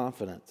us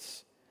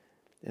confidence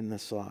in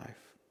this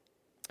life.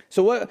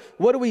 So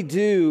what do we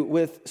do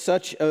with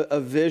such a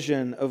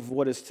vision of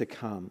what is to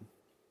come?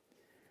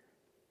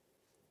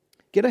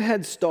 Get a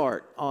head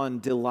start on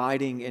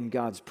delighting in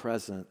God's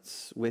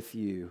presence with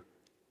you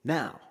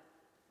now.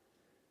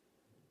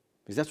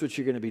 Because that's what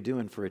you're going to be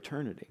doing for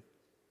eternity.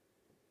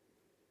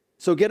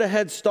 So get a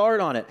head start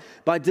on it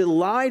by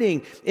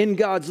delighting in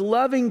God's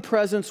loving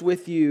presence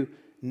with you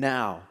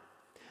now.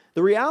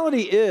 The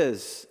reality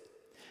is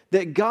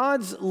that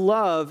God's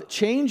love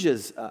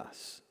changes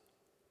us.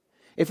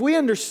 If we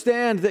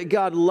understand that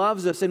God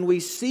loves us and we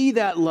see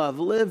that love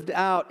lived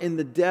out in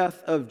the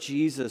death of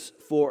Jesus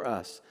for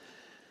us,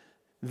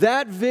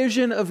 that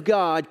vision of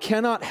God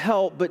cannot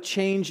help but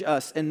change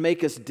us and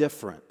make us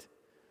different.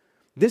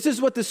 This is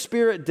what the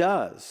Spirit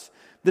does.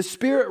 The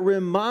Spirit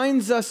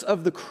reminds us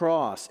of the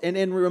cross. And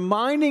in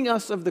reminding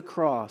us of the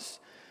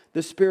cross,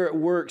 the Spirit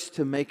works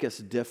to make us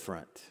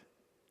different.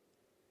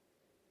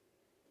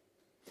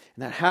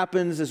 And that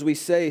happens, as we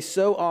say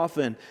so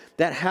often,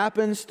 that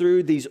happens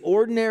through these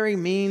ordinary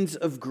means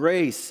of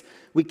grace.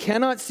 We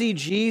cannot see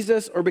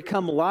Jesus or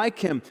become like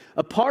him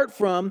apart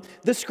from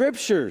the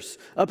Scriptures,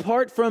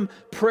 apart from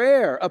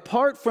prayer,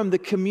 apart from the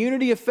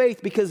community of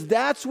faith, because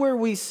that's where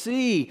we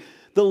see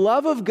the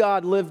love of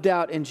God lived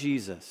out in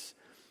Jesus.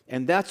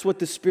 And that's what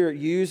the Spirit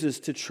uses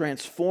to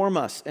transform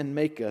us and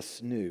make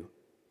us new.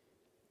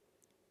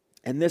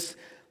 And this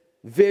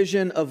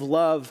vision of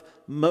love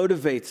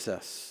motivates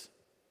us.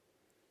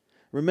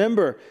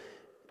 Remember,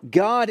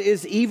 God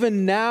is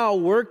even now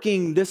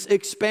working this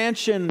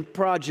expansion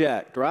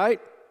project,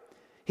 right?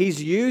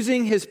 He's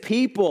using his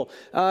people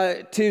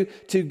to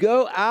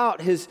go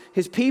out, his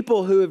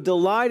people who have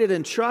delighted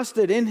and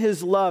trusted in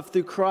his love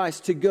through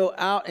Christ, to go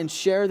out and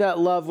share that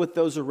love with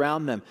those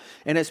around them.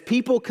 And as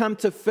people come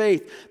to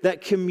faith,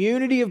 that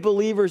community of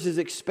believers is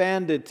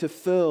expanded to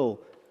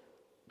fill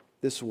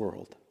this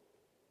world.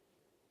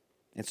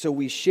 And so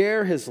we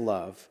share his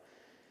love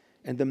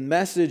and the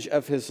message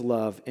of his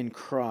love in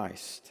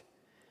Christ.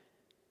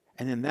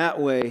 And in that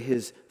way,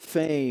 his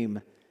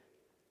fame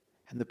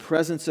and the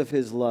presence of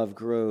his love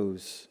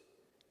grows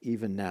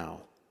even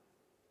now.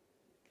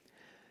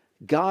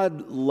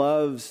 God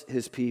loves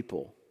his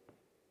people.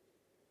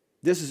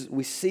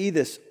 We see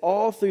this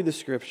all through the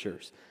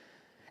Scriptures.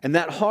 And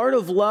that heart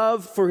of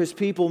love for his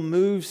people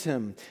moves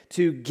him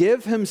to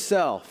give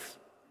himself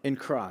in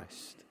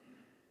Christ,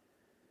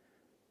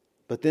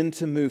 but then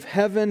to move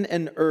heaven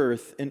and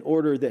earth in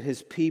order that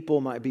his people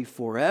might be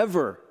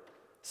forever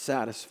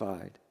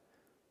satisfied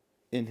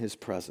in his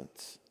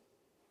presence.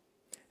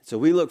 So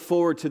we look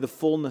forward to the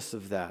fullness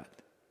of that.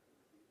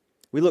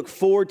 We look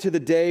forward to the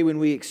day when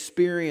we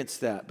experience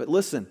that. But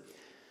listen,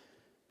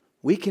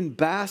 we can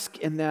bask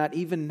in that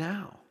even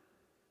now,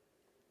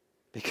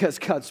 because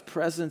God's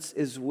presence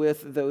is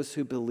with those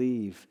who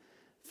believe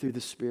through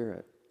the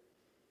Spirit.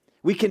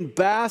 We can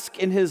bask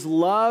in his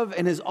love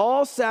and his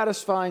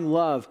all-satisfying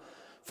love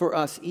for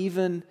us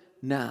even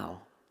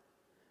now,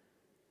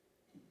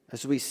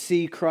 as we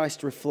see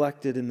Christ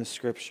reflected in the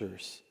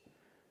Scriptures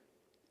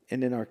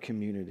and in our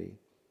community.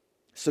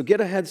 So get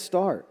a head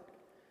start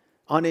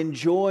on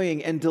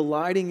enjoying and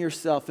delighting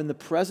yourself in the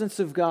presence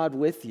of God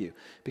with you,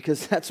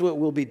 because that's what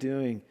we'll be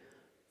doing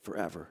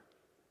forever.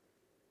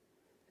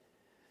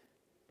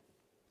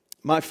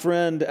 My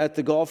friend at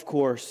the golf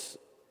course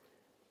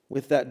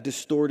with that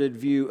distorted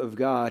view of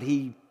God,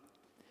 he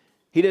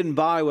didn't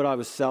buy what I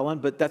was selling,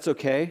 but that's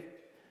okay.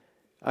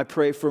 I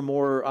pray for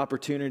more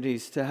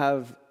opportunities to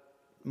have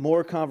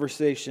more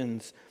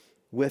conversations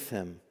with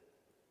him.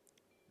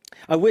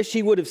 I wish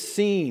he would have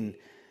seen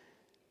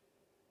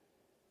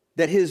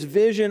that his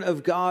vision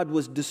of God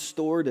was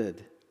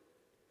distorted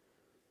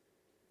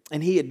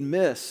and he had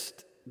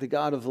missed the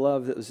God of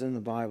love that was in the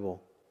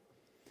Bible.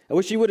 I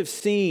wish he would have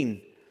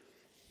seen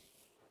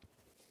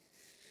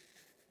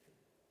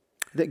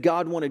that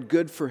God wanted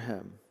good for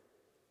him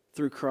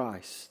through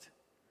Christ.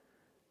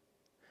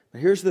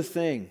 But here's the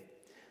thing.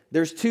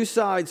 There's two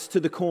sides to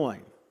the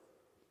coin.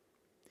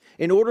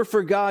 In order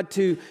for God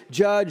to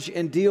judge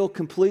and deal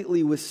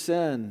completely with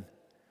sin,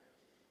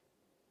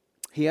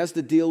 he has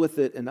to deal with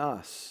it in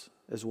us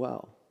as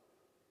well.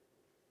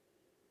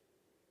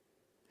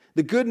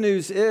 The good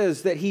news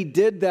is that he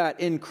did that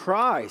in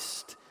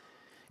Christ,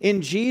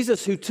 in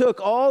Jesus, who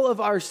took all of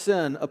our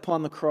sin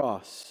upon the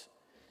cross.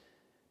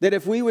 That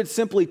if we would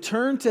simply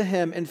turn to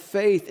him in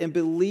faith and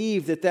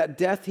believe that that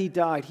death he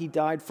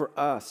died for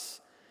us,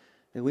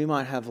 that we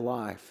might have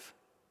life.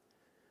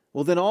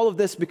 Well, then all of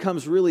this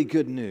becomes really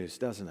good news,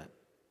 doesn't it?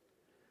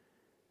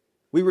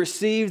 We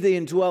receive the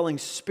indwelling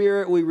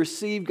Spirit. We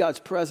receive God's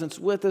presence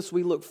with us.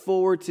 We look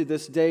forward to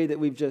this day that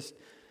we've just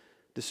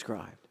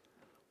described.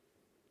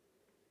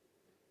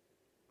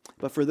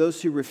 But for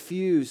those who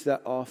refuse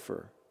that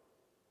offer,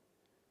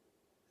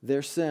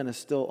 their sin is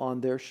still on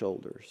their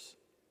shoulders.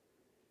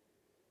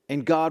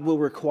 And God will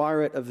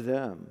require it of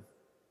them.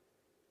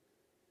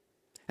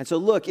 And so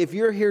look, if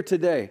you're here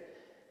today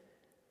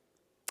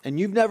and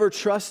you've never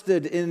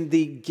trusted in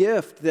the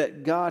gift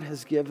that God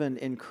has given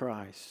in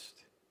Christ,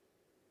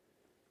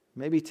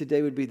 maybe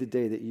today would be the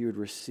day that you would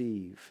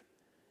receive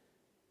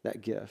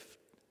that gift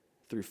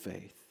through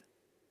faith.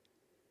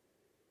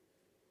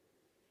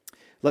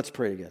 Let's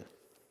pray together.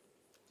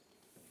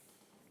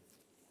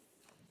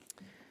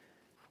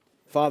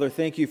 Father,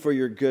 thank you for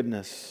your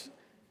goodness.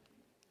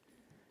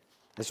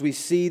 As we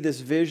see this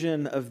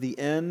vision of the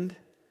end,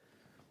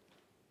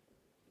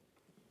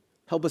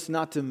 help us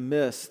not to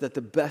miss that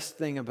the best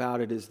thing about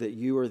it is that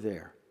you are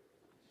there.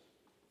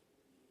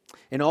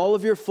 In all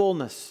of your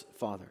fullness,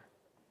 Father,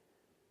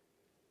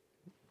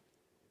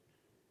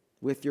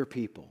 with your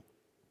people.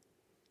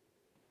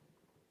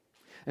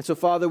 And so,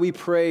 Father, we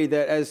pray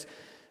that as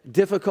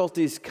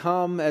difficulties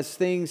come, as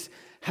things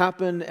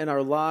happen in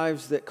our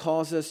lives that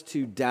cause us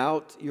to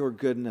doubt your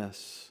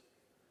goodness,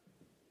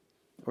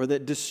 or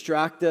that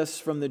distract us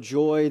from the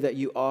joy that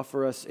you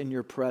offer us in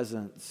your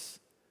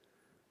presence,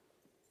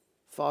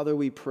 Father,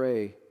 we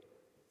pray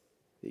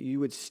that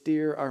you would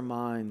steer our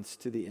minds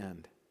to the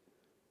end,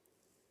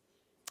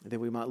 that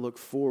we might look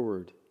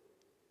forward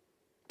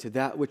to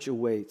that which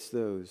awaits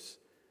those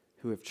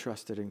who have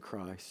trusted in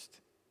Christ.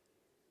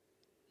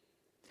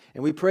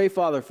 And we pray,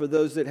 Father, for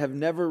those that have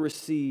never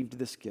received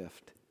this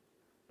gift.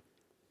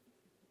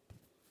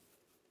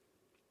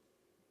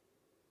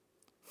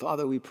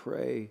 Father, we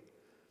pray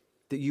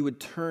that you would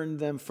turn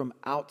them from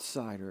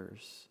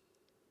outsiders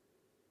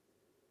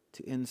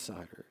to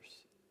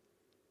insiders,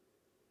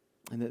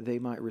 and that they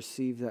might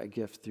receive that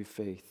gift through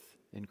faith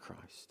in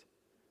Christ.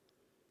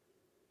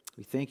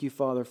 We thank you,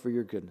 Father, for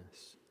your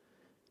goodness.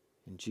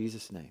 In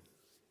Jesus' name,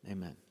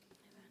 amen.